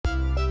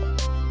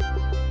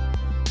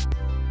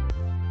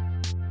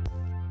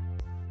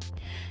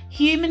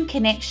Human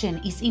connection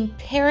is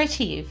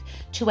imperative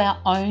to our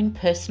own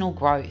personal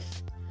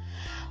growth.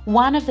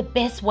 One of the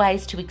best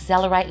ways to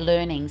accelerate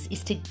learnings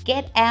is to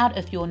get out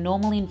of your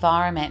normal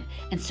environment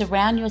and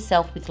surround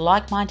yourself with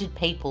like-minded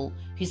people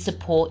who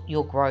support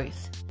your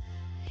growth.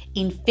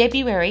 In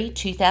February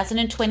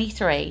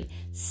 2023,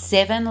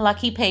 7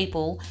 lucky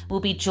people will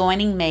be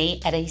joining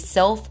me at a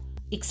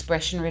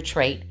self-expression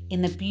retreat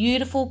in the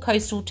beautiful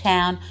coastal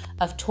town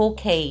of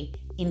Torquay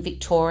in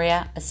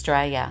Victoria,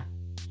 Australia.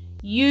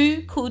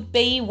 You could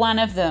be one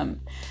of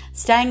them.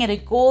 Staying at a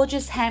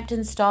gorgeous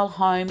Hampton-style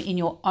home in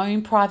your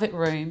own private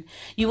room,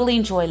 you will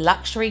enjoy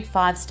luxury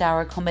 5-star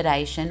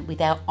accommodation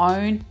with our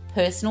own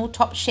personal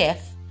top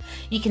chef.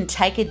 You can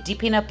take a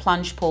dip in a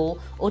plunge pool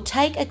or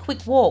take a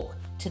quick walk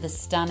to the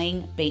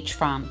stunning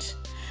beachfront.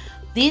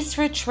 This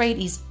retreat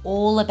is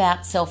all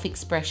about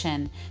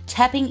self-expression,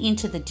 tapping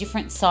into the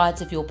different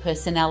sides of your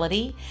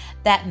personality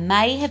that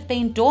may have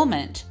been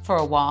dormant for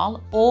a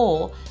while,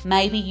 or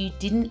maybe you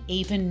didn't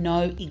even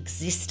know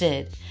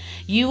existed.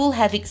 You will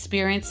have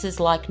experiences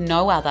like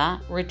no other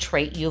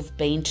retreat you've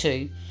been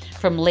to,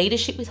 from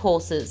leadership with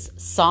horses,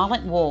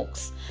 silent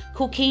walks,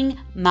 cooking,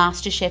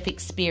 MasterChef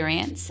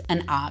experience,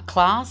 an art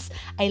class,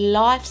 a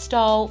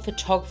lifestyle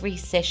photography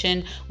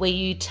session where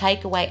you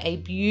take away a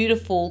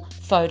beautiful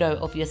photo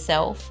of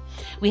yourself.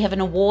 We have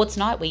an awards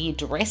night where you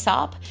dress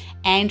up,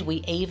 and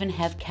we even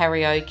have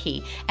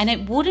karaoke. And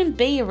it wouldn't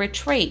be a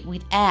retreat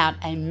without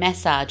a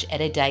massage at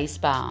a day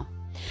spa.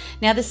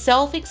 Now, the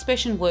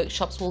self-expression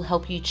workshops will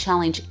help you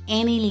challenge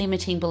any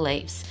limiting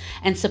beliefs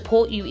and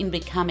support you in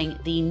becoming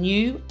the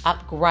new,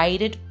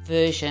 upgraded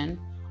version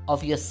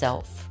of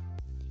yourself.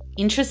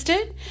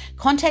 Interested?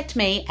 Contact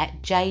me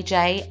at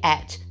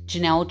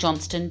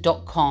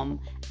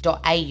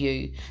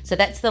jj@janellejohnston.com.au. So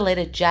that's the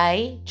letter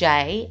J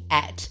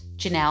at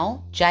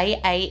Janelle,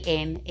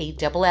 JANELLE,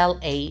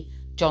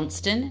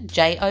 Johnston,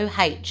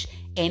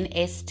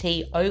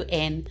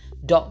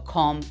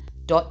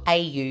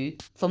 JOHNSTON.com.au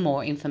for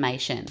more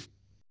information.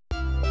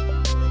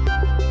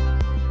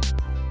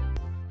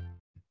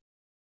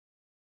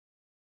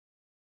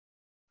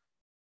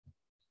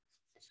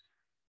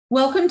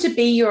 Welcome to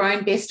Be Your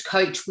Own Best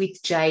Coach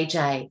with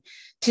JJ.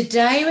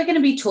 Today we're going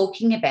to be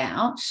talking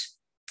about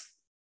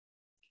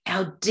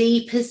our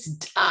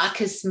deepest,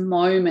 darkest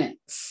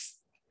moments,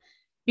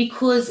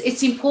 because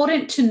it's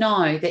important to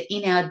know that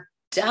in our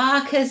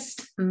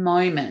darkest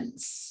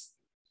moments,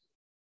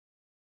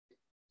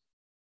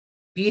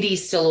 beauty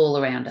is still all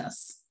around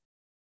us.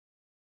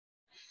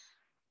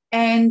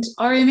 And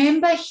I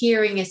remember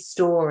hearing a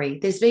story.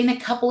 There's been a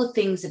couple of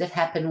things that have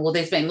happened. Well,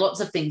 there's been lots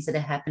of things that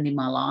have happened in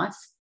my life.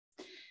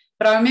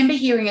 But I remember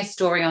hearing a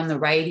story on the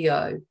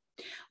radio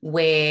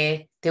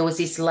where there was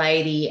this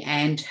lady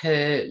and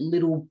her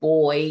little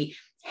boy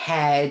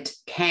had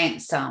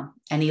cancer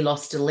and he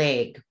lost a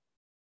leg.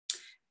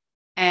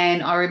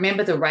 And I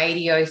remember the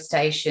radio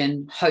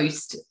station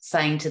host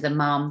saying to the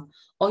mum,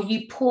 "Oh,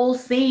 you poor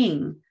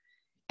thing."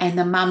 And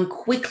the mum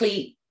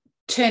quickly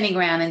turning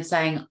around and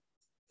saying,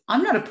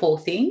 "I'm not a poor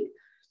thing.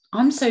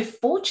 I'm so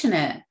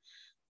fortunate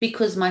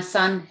because my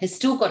son has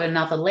still got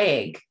another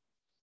leg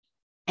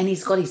and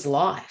he's got his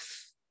life.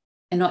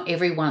 And not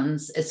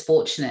everyone's as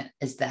fortunate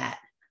as that."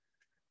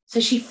 So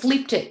she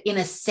flipped it in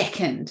a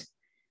second.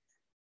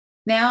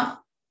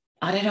 Now,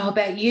 I don't know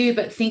about you,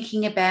 but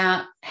thinking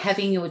about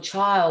having your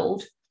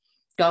child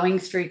going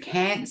through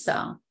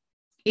cancer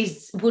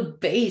would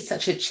be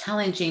such a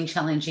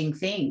challenging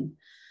thing.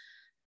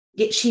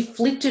 Yet she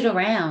flipped it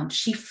around.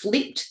 She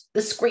flipped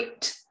the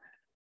script.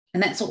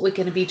 And that's what we're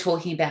going to be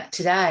talking about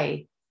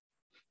today.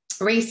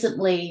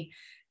 Recently,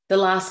 the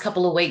last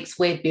couple of weeks,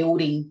 we're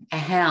building a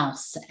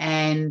house,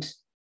 and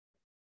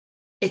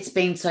it's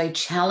been so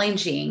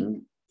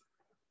challenging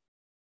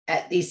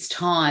at this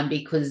time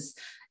because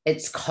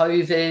it's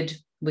COVID.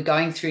 We're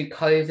going through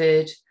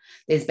COVID.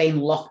 There's been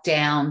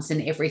lockdowns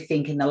and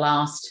everything in the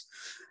last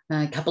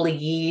couple of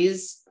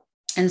years.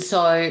 And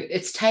so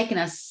it's taken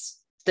us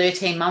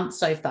 13 months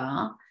so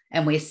far,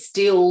 and we're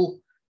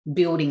still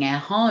building our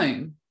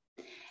home.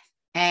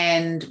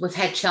 And we've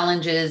had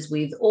challenges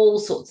with all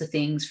sorts of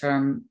things,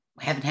 from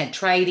we haven't had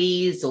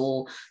tradies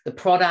or the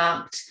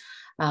product.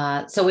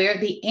 So we're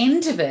at the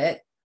end of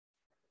it,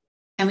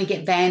 and we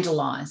get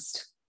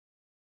vandalised.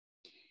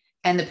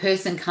 And the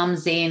person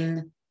comes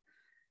in,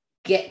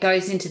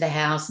 goes into the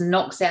house,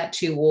 knocks out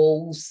 2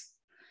 walls,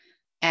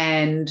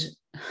 and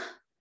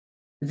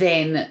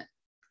then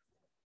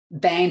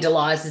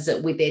vandalises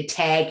it with their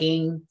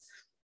tagging,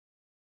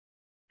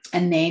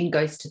 and then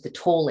goes to the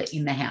toilet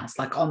in the house,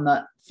 like on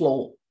the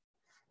floor,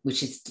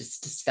 which is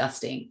just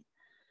disgusting.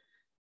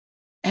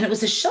 And it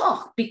was a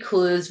shock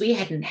because we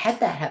hadn't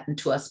had that happen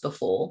to us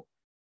before.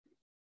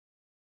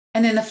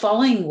 And then the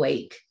following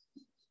week,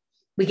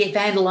 we get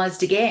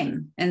vandalised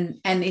again. And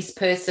this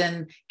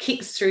person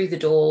kicks through the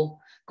door,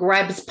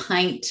 grabs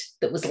paint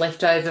that was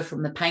left over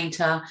from the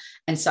painter,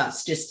 and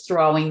starts just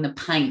throwing the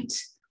paint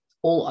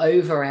all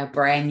over our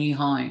brand new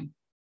home.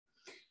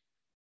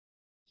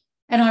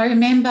 And I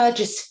remember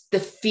just the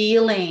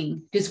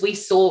feeling, because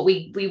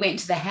we went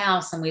to the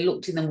house and we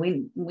looked in the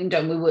window,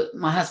 and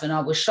my husband and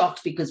I were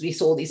shocked because we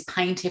saw this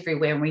paint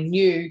everywhere, and we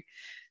knew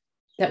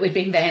that we'd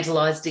been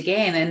vandalized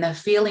again. And the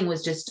feeling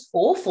was just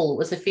awful. It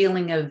was a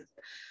feeling of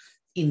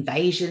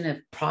invasion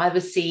of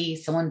privacy,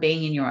 someone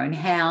being in your own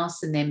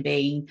house and then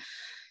being,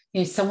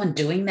 someone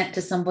doing that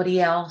to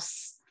somebody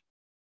else.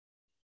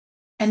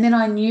 And then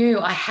I knew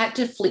I had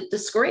to flip the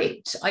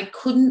script. I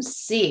couldn't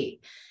sit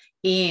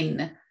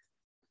in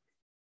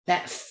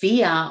that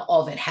fear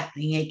of it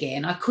happening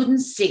again. I couldn't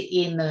sit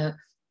in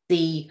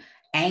the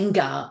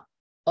anger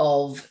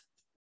of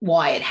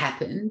why it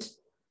happened.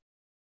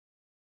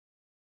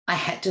 I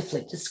had to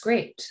flip the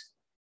script.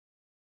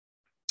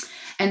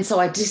 And so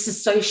I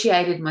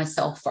disassociated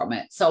myself from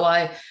it. So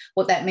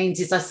what that means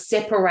is I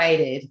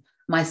separated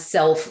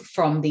myself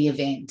from the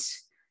event.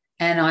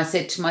 And I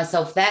said to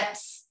myself,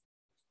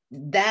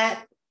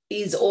 that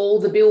is all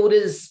the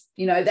builders,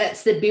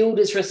 that's the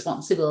builder's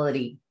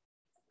responsibility.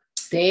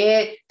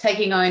 They're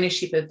taking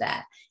ownership of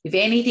that. If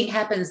anything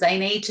happens, they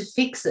need to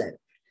fix it.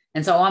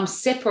 And so I'm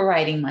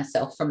separating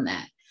myself from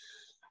that.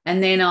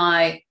 And then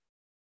I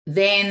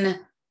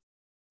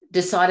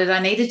decided I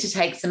needed to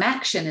take some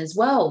action as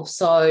well.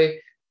 So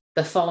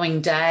the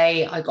following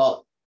day I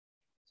got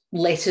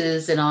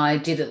letters, and I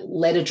did a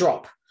letter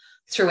drop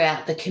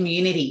throughout the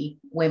community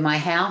where my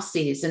house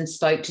is, and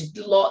spoke to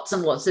lots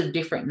and lots of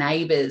different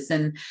neighbours,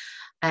 and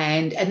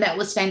that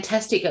was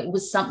fantastic. It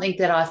was something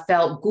that I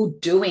felt good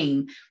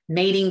doing,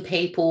 meeting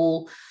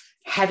people,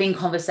 having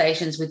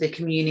conversations with the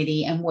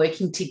community and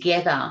working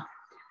together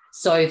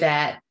so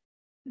that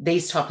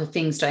these type of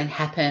things don't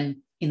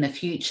happen in the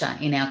future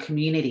in our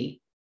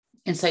community.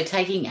 And so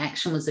taking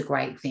action was a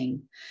great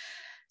thing.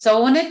 So I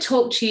want to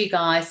talk to you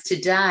guys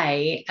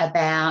today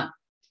about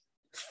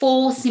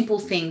 4 simple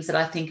things that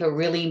I think are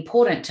really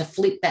important to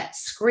flip that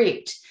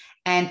script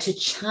and to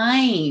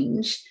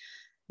change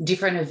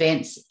different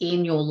events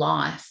in your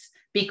life.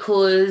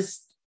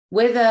 Because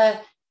whether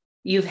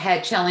you've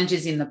had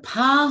challenges in the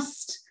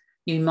past,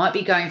 you might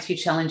be going through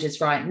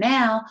challenges right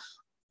now,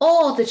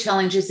 or the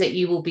challenges that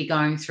you will be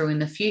going through in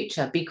the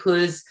future,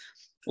 because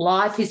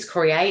life is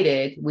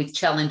created with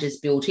challenges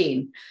built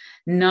in.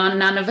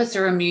 None of us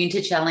are immune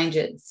to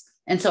challenges.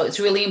 And so it's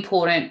really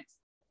important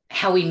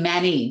how we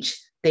manage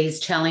these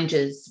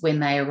challenges when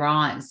they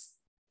arise.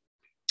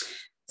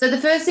 So the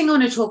first thing I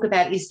want to talk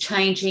about is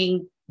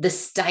changing the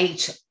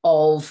state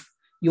of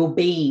your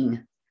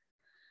being.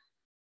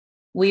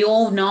 We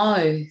all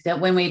know that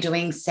when we're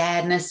doing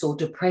sadness or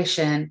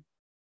depression,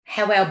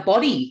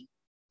 what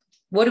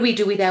do we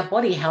do with our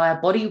body, how our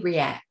body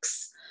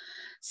reacts.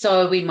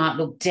 So we might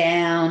look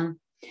down,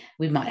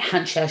 we might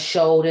hunch our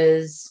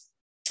shoulders,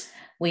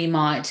 we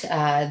might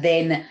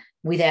then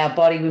with our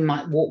body, we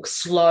might walk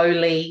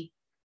slowly.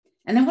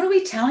 And then what are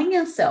we telling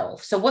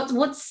ourselves? So what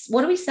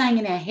are we saying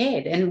in our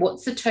head? And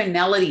what's the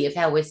tonality of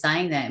how we're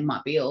saying that? It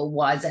might be, oh,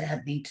 why is that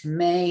happening to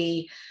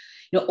me?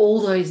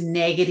 All those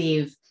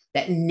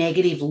that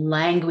negative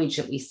language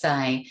that we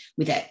say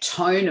with that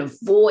tone of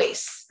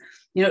voice.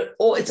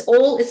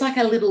 It's like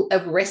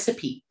a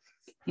recipe.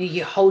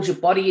 You hold your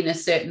body in a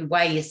certain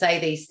way. You say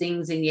these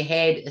things in your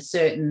head, a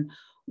certain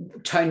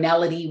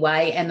tonality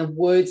way, and the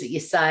words that you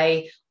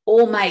say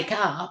all make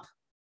up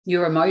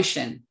your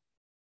emotion.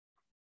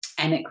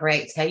 And it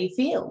creates how you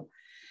feel.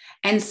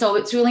 And so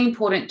it's really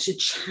important to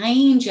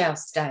change our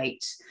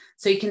state.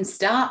 So you can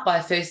start by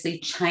firstly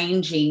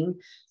changing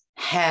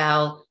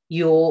how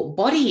your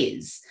body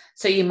is.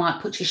 So you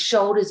might put your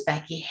shoulders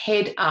back, your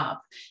head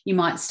up. You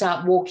might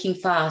start walking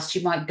fast.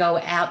 You might go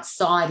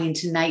outside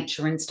into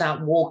nature and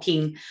start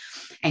walking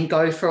and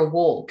go for a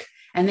walk.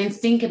 And then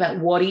think about,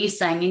 what are you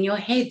saying in your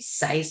head?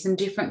 Say some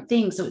different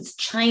things. So it's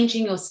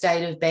changing your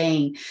state of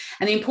being.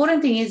 And the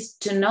important thing is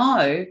to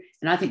know,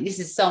 and I think this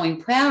is so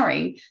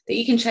empowering, that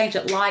you can change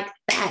it like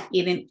that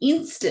in an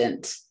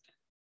instant.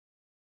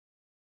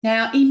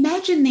 Now,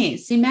 imagine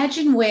this.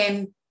 Imagine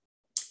when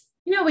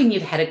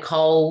you've had a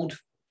cold,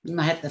 you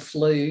might have the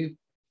flu,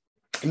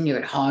 and you're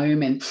at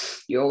home and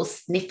you're all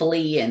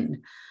sniffly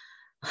and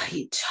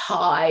you're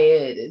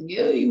tired, and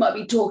you might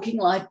be talking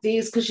like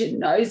this because your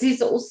nose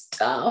is all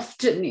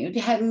stuffed and you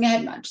haven't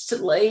had much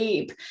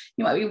sleep.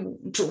 You might be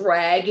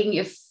dragging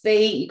your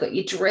feet. You've got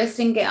your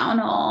dressing gown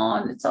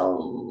on. It's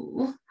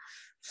all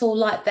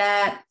like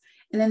that.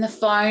 And then the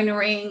phone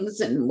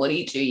rings, and what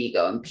do? You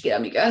go and pick it up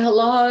and you go,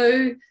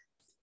 hello,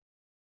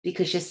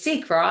 because you're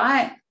sick,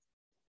 right?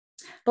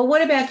 But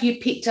what about if you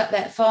picked up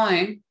that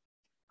phone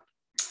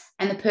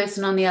and the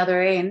person on the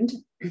other end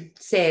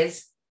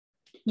says,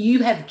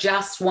 you have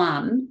just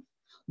won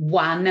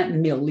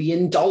 $1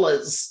 million.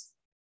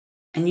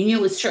 And you knew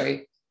it was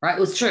true, right? It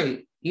was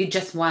true. You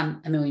just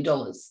won $1 million.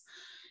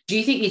 Do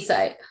you think you'd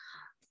say,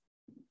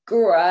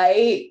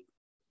 great,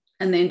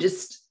 and then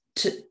just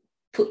to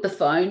put the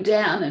phone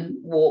down and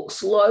walk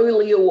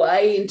slowly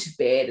away into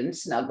bed and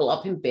snuggle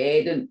up in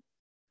bed? And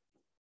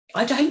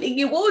I don't think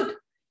you would.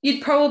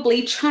 You'd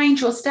probably change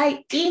your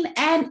state in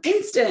an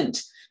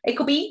instant. It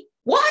could be,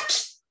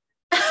 what?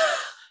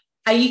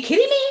 Are you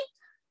kidding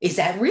me? Is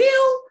that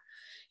real?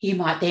 You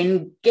might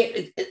then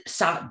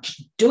start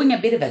doing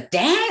a bit of a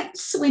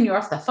dance when you're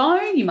off the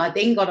phone. You might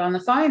then get on the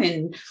phone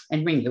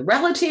and ring your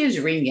relatives,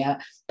 ring your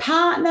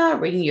partner,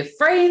 ring your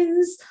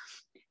friends,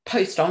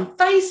 post on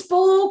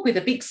Facebook with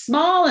a big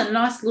smile and a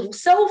nice little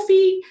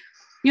selfie.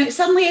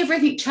 Suddenly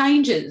everything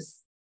changes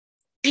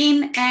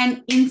in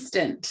an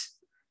instant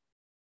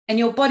and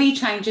your body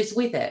changes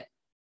with it.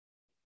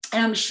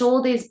 And I'm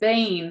sure there's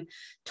been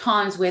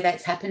times where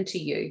that's happened to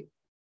you.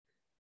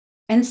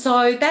 And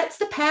so that's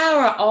the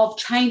power of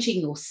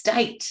changing your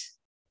state.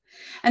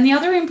 And the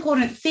other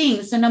important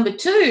thing, so number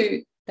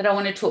 2 that I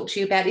want to talk to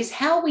you about, is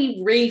how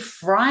we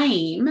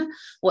reframe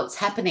what's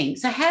happening.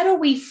 So how do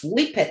we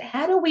flip it?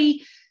 How do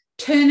we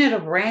turn it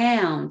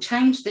around,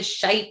 change the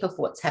shape of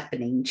what's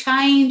happening,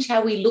 change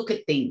how we look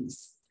at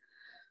things?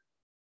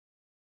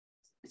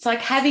 It's like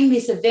having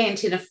this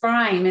event in a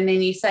frame and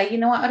then you say, you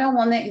know what, I don't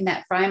want that in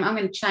that frame. I'm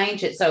going to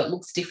change it so it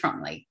looks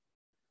differently.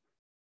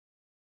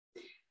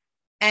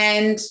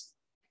 And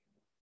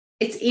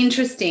it's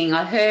interesting.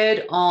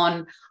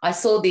 I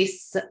saw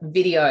this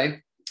video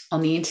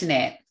on the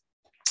internet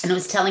and it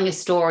was telling a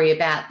story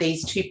about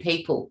these 2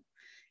 people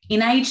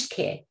in aged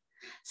care.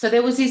 So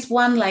there was this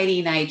one lady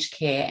in aged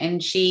care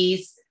and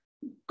she's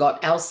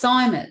got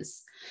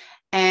Alzheimer's.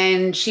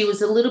 And she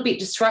was a little bit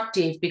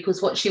destructive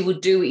because what she would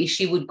do is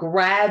she would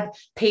grab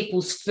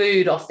people's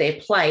food off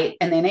their plate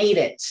and then eat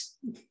it,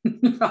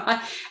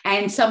 right?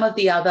 And some of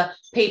the other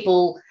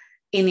people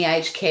in the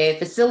aged care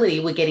facility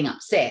were getting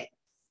upset.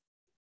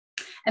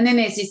 And then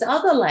there's this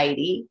other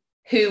lady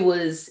who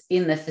was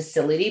in the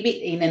facility,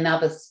 in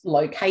another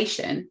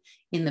location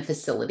in the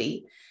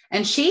facility,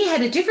 and she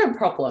had a different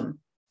problem.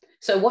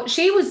 So what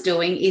she was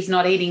doing is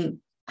not eating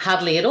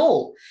hardly at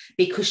all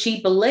because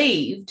she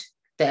believed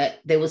that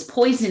there was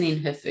poison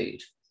in her food.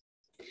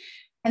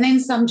 And then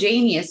some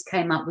genius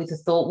came up with a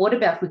thought, what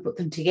about if we put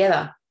them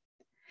together?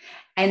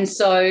 And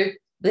so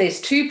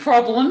there's 2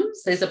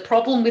 problems. There's a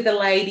problem with a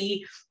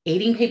lady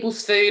eating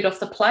people's food off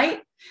the plate,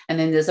 and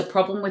then there's a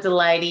problem with a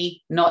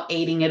lady not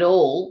eating at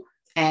all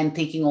and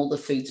thinking all the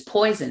food's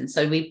poison.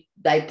 So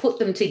they put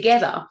them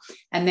together,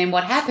 and then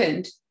what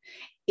happened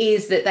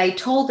is that they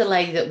told the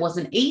lady that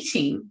wasn't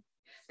eating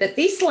that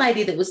this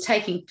lady that was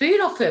taking food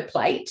off her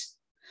plate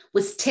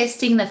was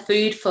testing the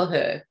food for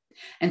her.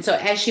 And so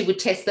as she would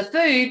test the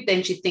food,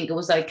 then she'd think it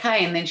was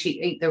okay, and then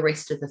she'd eat the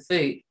rest of the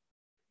food.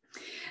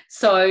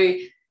 So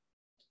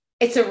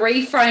it's a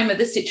reframe of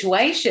the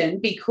situation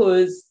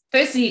because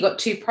firstly, you've got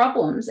 2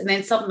 problems, and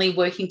then suddenly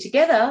working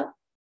together,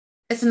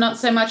 it's not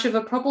so much of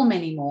a problem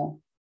anymore.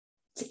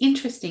 It's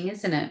interesting,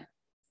 isn't it?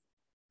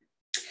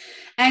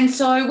 And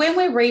so when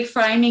we're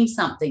reframing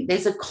something,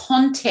 there's a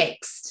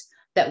context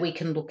that we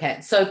can look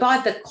at. So by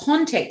the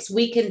context,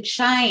 we can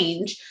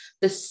change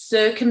the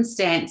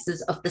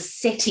circumstances of the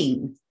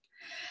setting.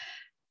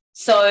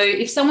 So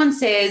if someone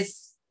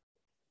says,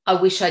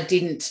 I wish I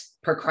didn't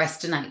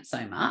procrastinate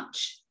so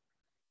much,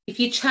 if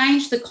you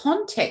change the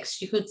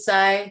context, you could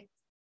say,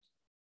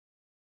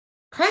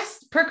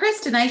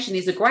 procrastination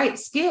is a great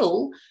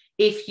skill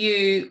if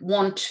you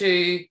want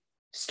to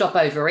stop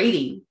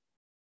overeating.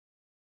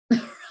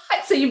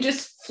 Right? So you've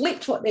just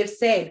flipped what they've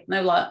said. And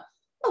they're like,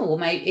 oh, well,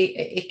 maybe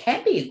it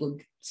can be a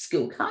good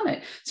skill, can't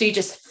it? So you're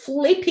just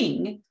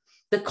flipping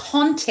the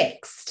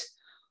context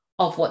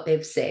of what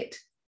they've said.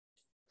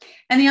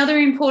 And the other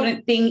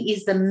important thing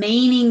is the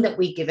meaning that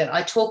we give it.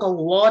 I talk a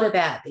lot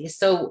about this.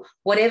 So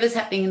whatever's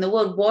happening in the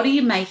world, what are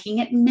you making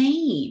it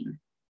mean?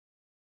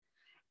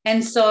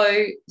 And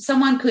so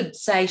someone could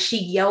say she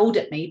yelled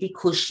at me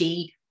because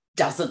she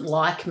doesn't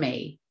like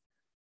me.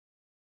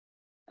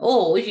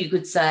 Or you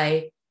could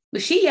say,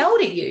 well, she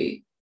yelled at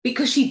you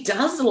because she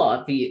does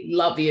love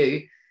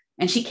you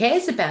and she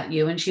cares about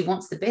you and she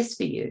wants the best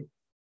for you.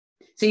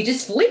 So you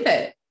just flip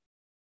it.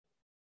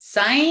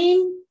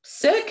 Same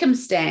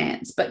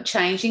circumstance, but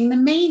changing the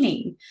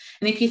meaning.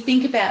 And if you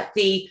think about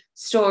the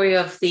story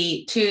of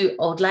the 2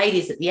 old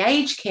ladies at the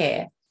aged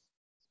care,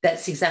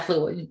 that's exactly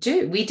what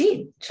we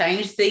did.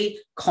 Change the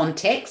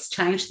context,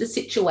 change the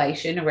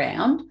situation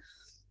around,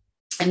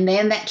 and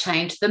then that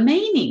changed the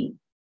meaning.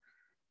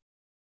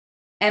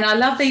 And I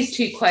love these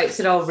 2 quotes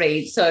that I'll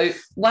read. So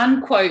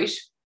one quote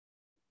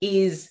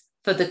is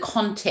for the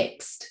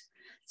context.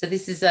 So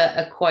this is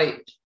a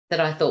quote that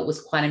I thought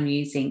was quite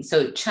amusing.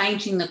 So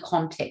changing the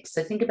context.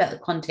 So think about the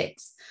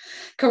context.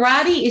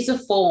 Karate is a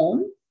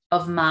form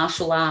of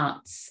martial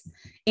arts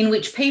in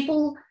which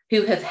people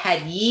who have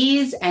had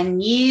years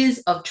and years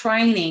of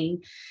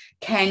training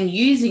can,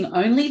 using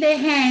only their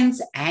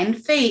hands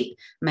and feet,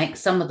 make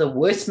some of the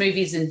worst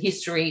movies in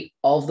history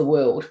of the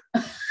world.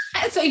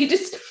 And so you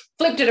just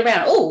flipped it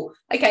around. Oh,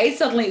 okay,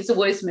 suddenly it's the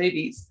worst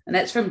movies. And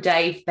that's from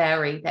Dave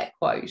Barry, that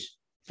quote.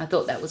 I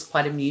thought that was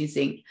quite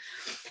amusing.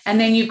 And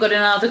then you've got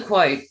another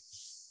quote.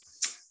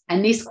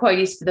 And this quote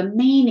is for the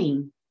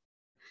meaning.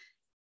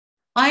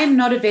 I am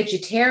not a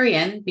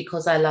vegetarian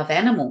because I love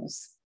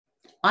animals.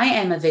 I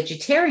am a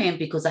vegetarian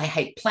because I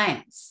hate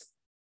plants.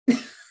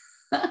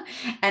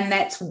 And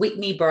that's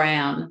Whitney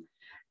Brown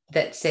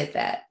that said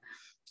that.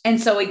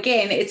 And so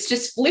again, it's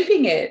just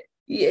flipping it.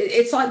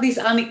 it's like this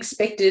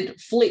unexpected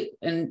flip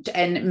and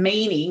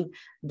meaning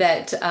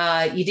that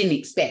you didn't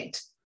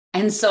expect.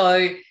 And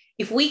so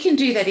if we can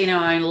do that in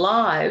our own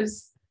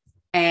lives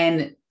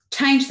and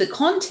change the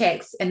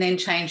context and then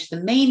change the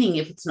meaning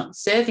if it's not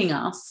serving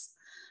us,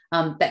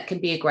 that can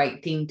be a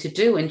great thing to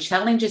do, and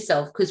challenge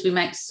yourself, because we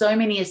make so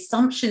many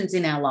assumptions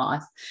in our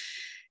life.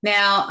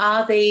 Now,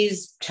 are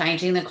these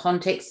changing the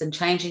context and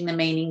changing the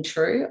meaning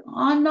true?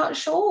 I'm not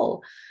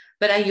sure.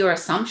 But are your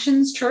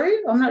assumptions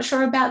true? I'm not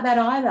sure about that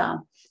either.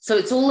 So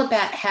it's all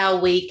about how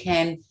we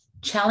can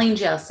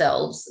challenge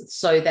ourselves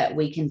so that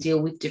we can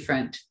deal with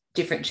different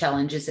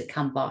challenges that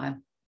come by.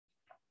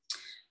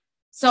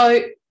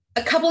 So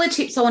a couple of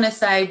tips I want to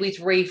say with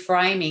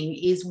reframing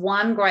is,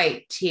 one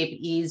great tip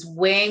is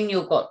when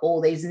you've got all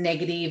these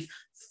negative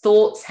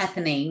thoughts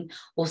happening,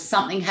 or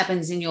something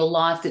happens in your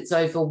life that's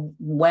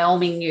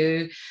overwhelming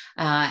you,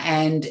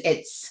 and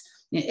it's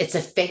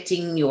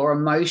affecting your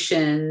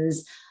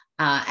emotions,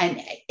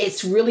 and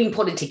it's really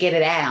important to get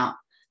it out.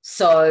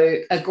 So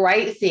a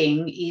great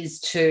thing is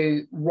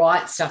to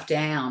write stuff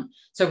down.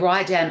 So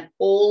write down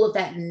all of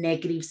that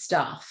negative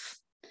stuff.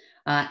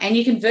 And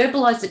you can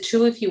verbalize it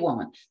too if you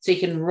want. So you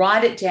can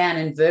write it down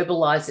and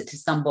verbalize it to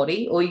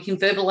somebody, or you can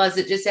verbalize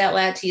it just out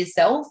loud to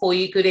yourself, or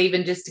you could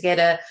even just get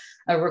a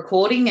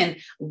recording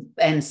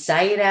and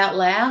say it out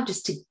loud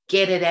just to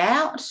get it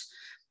out,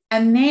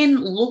 and then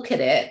look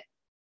at it.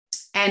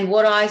 And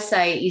what I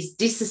say is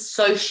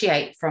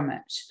disassociate from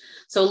it.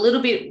 So a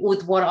little bit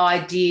with what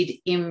I did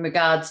in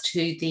regards to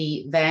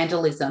the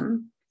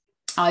vandalism,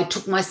 I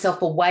took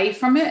myself away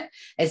from it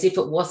as if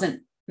it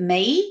wasn't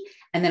me.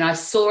 And then I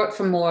saw it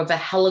from more of a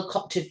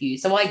helicopter view.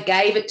 So I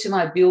gave it to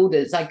my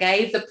builders. I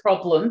gave the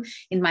problem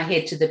in my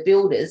head to the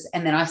builders,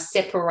 and then I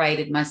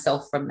separated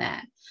myself from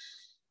that.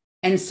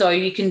 And so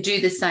you can do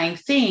the same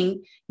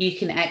thing. You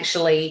can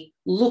actually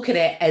look at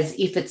it as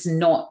if it's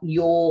not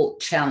your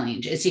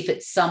challenge, as if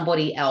it's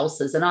somebody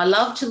else's. And I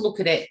love to look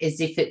at it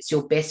as if it's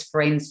your best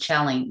friend's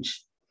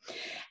challenge.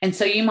 And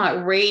so you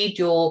might read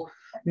your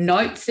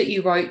notes that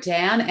you wrote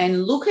down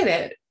and look at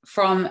it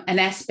from an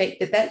aspect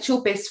that that's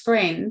your best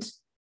friend.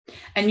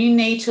 And you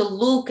need to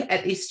look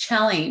at this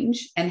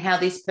challenge and how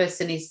this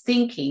person is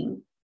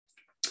thinking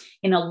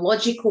in a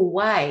logical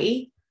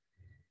way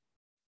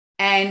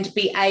and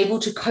be able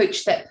to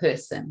coach that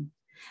person.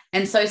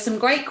 And so some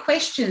great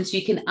questions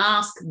you can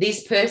ask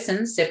this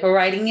person,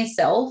 separating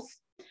yourself.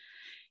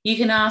 You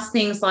can ask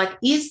things like,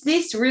 is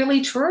this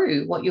really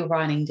true, what you're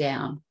writing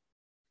down?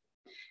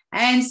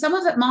 And some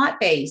of it might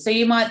be. So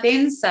you might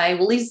then say,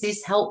 well, is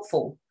this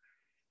helpful?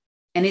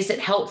 And is it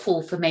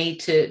helpful for me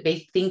to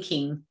be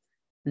thinking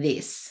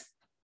this?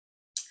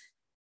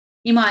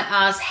 You might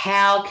ask,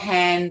 how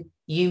can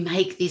you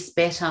make this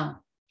better?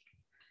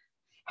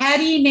 How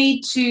do you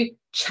need to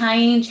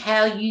change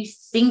how you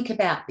think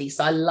about this?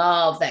 I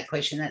love that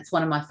question. That's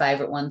one of my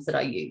favorite ones that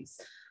I use.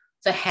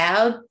 So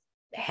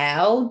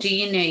how do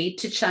you need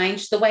to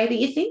change the way that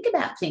you think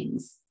about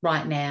things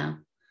right now?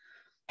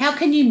 How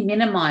can you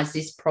minimize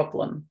this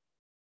problem?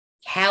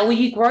 How will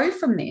you grow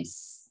from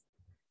this?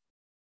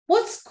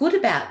 What's good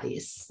about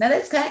this? Now,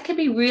 that can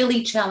be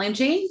really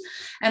challenging.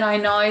 And I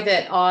know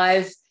that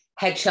I've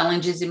had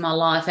challenges in my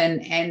life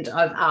and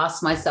I've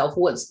asked myself,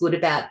 what's good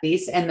about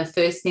this? And the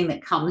first thing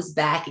that comes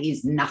back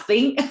is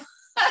nothing.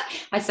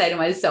 I say to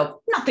myself,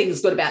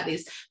 nothing's good about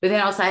this. But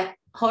then I'll say,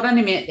 hold on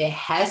a minute, there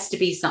has to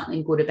be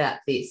something good about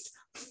this.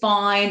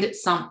 Find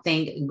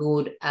something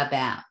good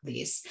about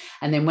this.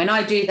 And then when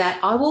I do that,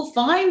 I will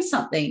find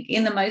something.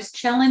 In the most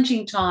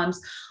challenging times,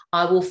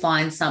 I will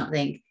find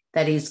something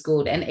that is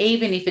good. And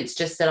even if it's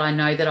just that I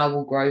know that I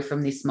will grow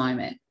from this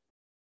moment.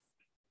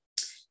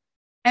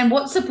 And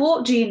what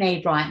support do you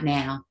need right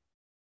now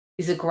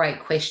is a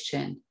great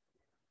question.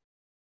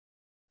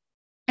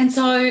 And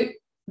so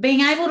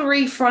being able to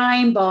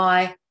reframe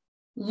by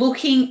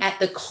looking at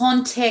the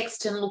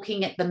context and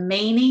looking at the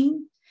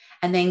meaning,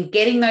 and then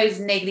getting those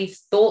negative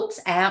thoughts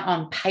out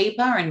on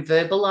paper and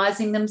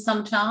verbalizing them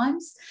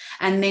sometimes,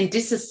 and then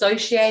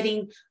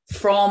disassociating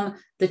from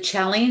the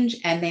challenge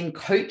and then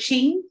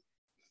coaching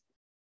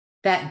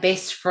that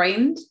best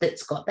friend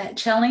that's got that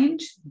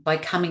challenge by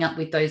coming up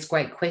with those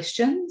great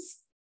questions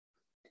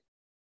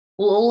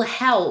will all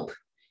help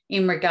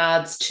in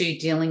regards to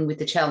dealing with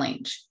the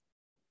challenge.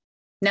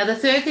 Now, the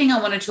third thing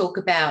I want to talk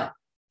about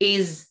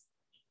is,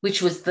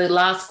 which was the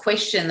last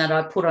question that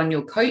I put on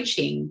your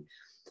coaching,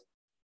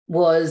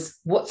 was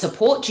what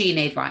support do you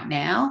need right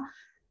now?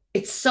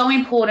 It's so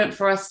important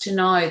for us to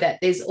know that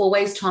there's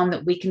always time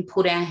that we can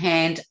put our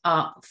hand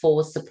up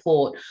for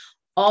support.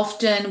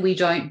 Often we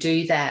don't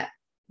do that.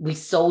 We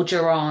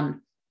soldier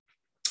on.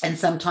 And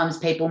sometimes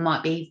people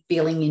might be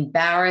feeling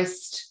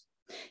embarrassed,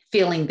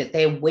 feeling that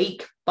they're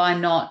weak by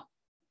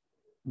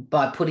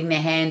putting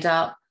their hand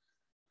up.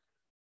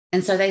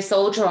 And so they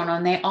soldier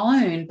on their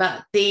own.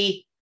 But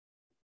the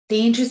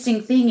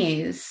interesting thing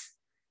is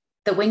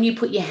that when you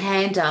put your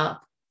hand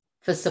up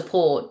for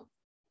support,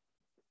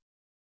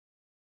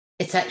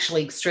 it's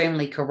actually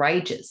extremely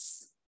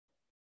courageous,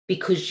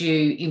 because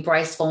you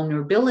embrace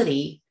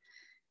vulnerability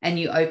and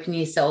you open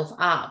yourself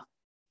up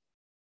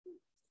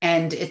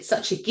And it's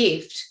such a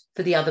gift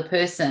for the other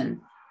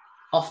person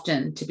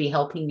often to be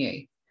helping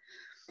you.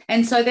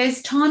 And so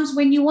there's times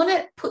when you want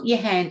to put your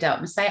hand up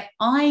and say,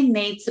 I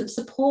need some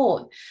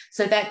support.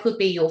 So that could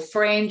be your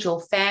friend, your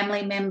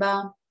family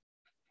member.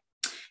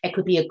 It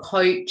could be a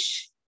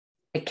coach,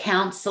 a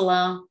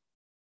counselor,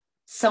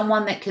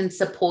 someone that can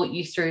support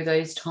you through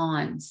those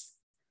times.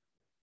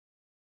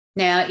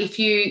 Now, if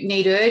you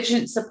need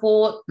urgent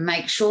support,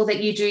 make sure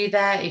that you do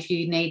that. If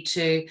you need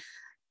to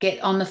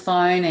get on the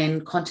phone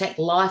and contact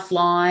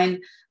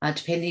Lifeline,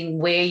 depending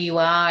where you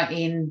are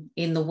in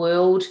the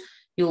world,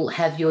 you'll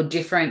have your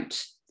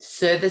different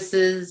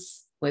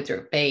services, whether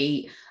it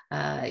be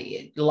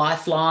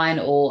Lifeline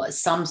or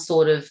some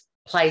sort of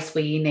place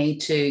where you need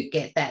to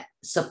get that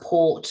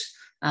support,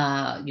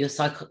 your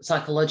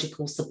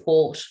psychological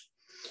support,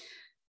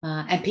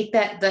 and pick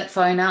that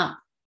phone up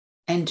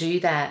and do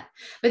that.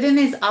 But then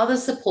there's other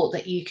support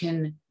that you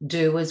can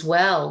do as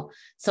well.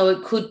 So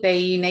it could be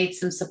you need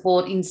some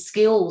support in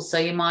skills. So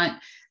you might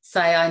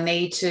say, I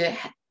need to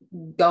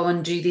go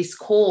and do this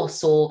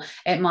course, or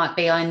it might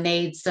be I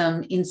need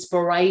some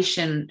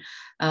inspiration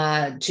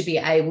to be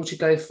able to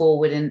go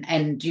forward,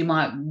 and you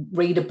might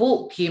read a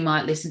book, you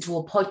might listen to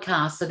a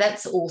podcast. So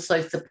that's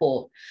also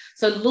support.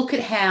 So look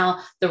at how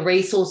the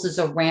resources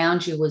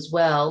around you as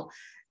well,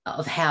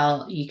 of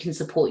how you can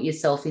support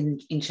yourself in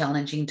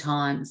challenging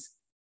times.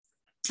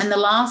 And the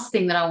last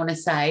thing that I want to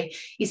say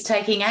is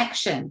taking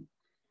action,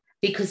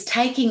 because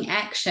taking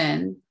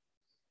action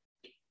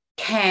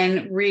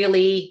can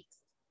really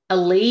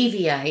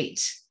alleviate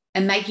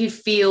some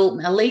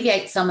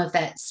of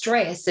that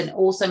stress, and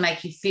also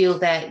make you feel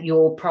that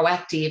you're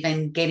proactive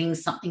and getting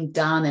something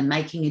done and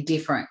making a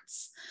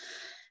difference.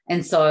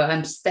 And so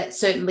that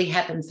certainly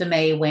happened for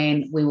me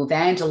when we were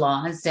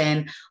vandalised,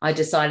 and I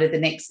decided the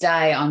next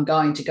day I'm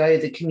going to go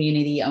to the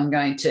community, I'm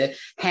going to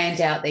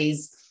hand out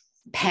these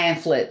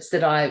pamphlets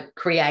that I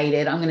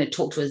created, I'm going to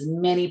talk to as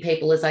many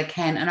people as I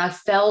can. And I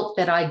felt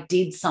that I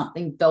did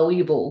something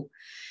valuable.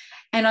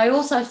 And I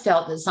also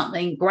felt that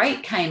something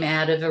great came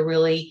out of a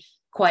really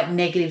quite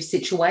negative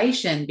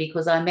situation,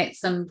 because I met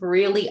some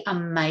really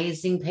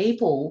amazing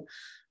people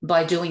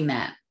by doing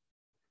that.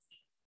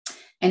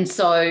 And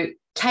so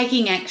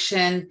taking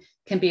action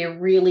can be a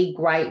really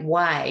great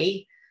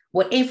way,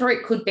 whatever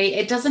it could be.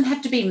 It doesn't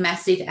have to be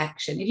massive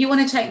action. If you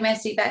want to take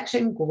massive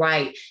action,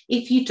 great.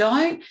 If you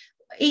don't,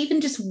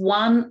 even just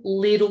one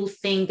little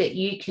thing that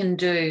you can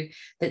do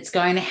that's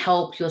going to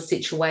help your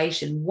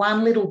situation,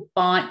 one little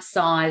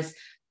bite-sized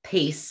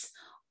piece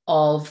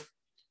of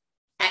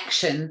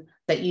action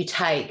that you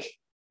take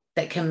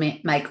that can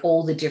make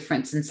all the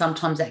difference. And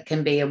sometimes that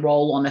can be a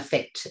roll-on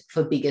effect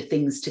for bigger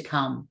things to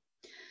come.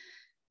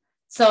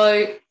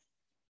 So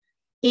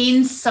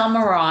in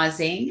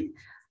summarising,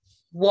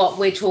 what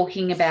we're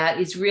talking about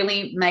is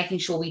really making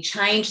sure we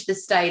change the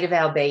state of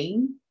our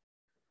being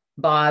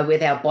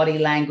with our body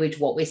language,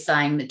 what we're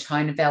saying, the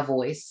tone of our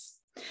voice,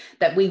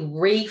 that we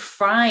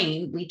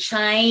reframe, we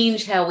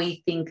change how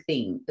we think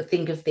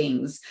of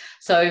things.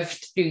 So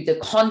through the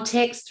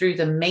context, through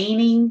the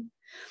meaning,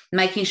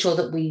 making sure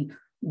that we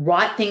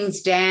write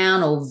things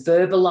down or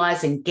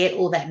verbalize and get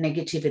all that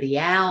negativity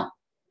out,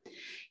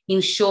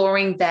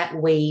 ensuring that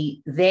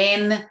we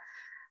then,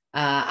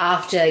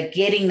 after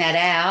getting that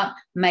out,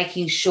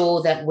 making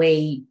sure that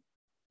we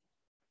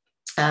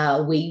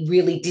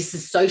really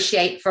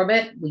disassociate from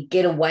it, we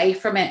get away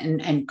from it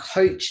and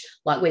coach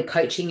like we're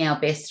coaching our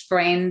best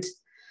friend,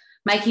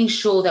 making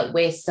sure that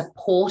we're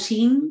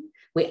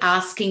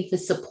asking for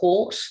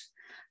support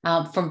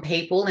from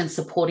people and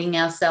supporting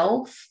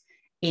ourselves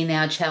in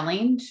our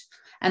challenge.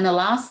 And the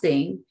last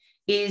thing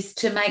is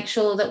to make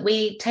sure that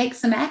we take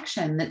some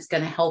action that's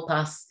going to help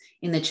us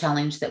in the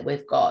challenge that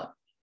we've got.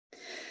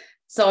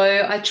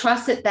 So I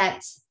trust that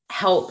that's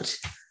helped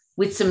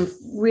with some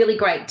really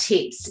great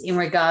tips in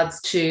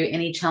regards to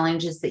any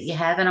challenges that you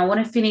have. And I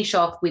want to finish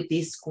off with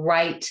this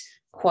great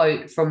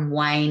quote from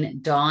Wayne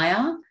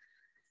Dyer.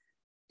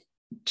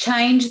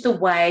 Change the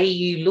way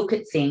you look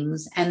at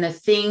things, and the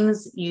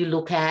things you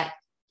look at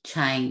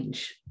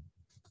change.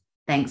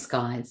 Thanks,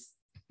 guys.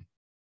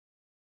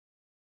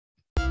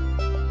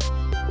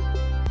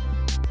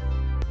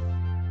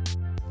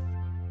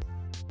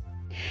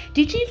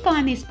 Did you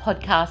find this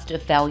podcast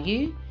of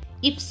value?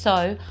 If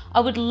so, I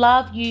would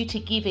love you to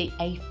give it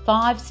a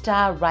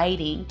 5-star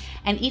rating.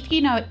 And if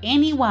you know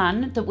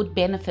anyone that would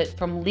benefit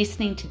from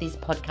listening to this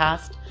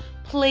podcast,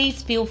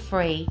 please feel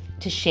free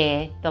to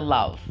share the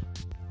love.